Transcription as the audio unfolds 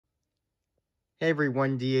Hey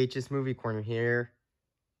everyone, DHS Movie Corner here,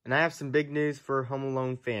 and I have some big news for Home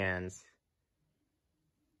Alone fans.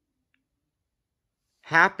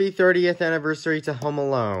 Happy 30th anniversary to Home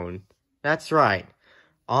Alone. That's right.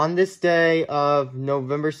 On this day of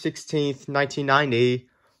November 16th, 1990,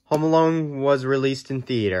 Home Alone was released in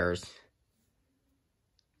theaters.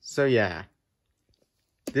 So yeah,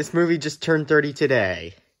 this movie just turned 30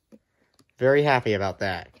 today. Very happy about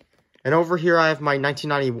that. And over here I have my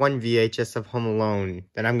 1991 VHS of Home Alone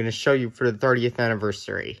that I'm going to show you for the 30th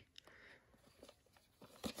anniversary.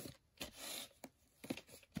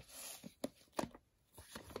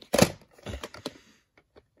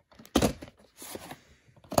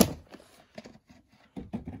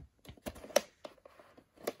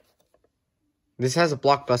 This has a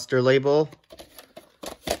Blockbuster label.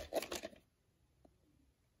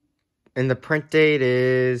 And the print date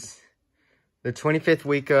is the 25th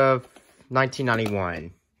week of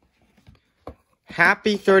 1991.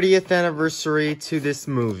 Happy 30th anniversary to this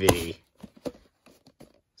movie.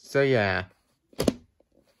 So yeah.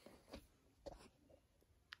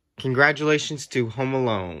 Congratulations to Home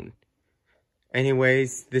Alone.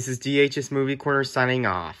 Anyways, this is DHS Movie Corner signing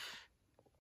off.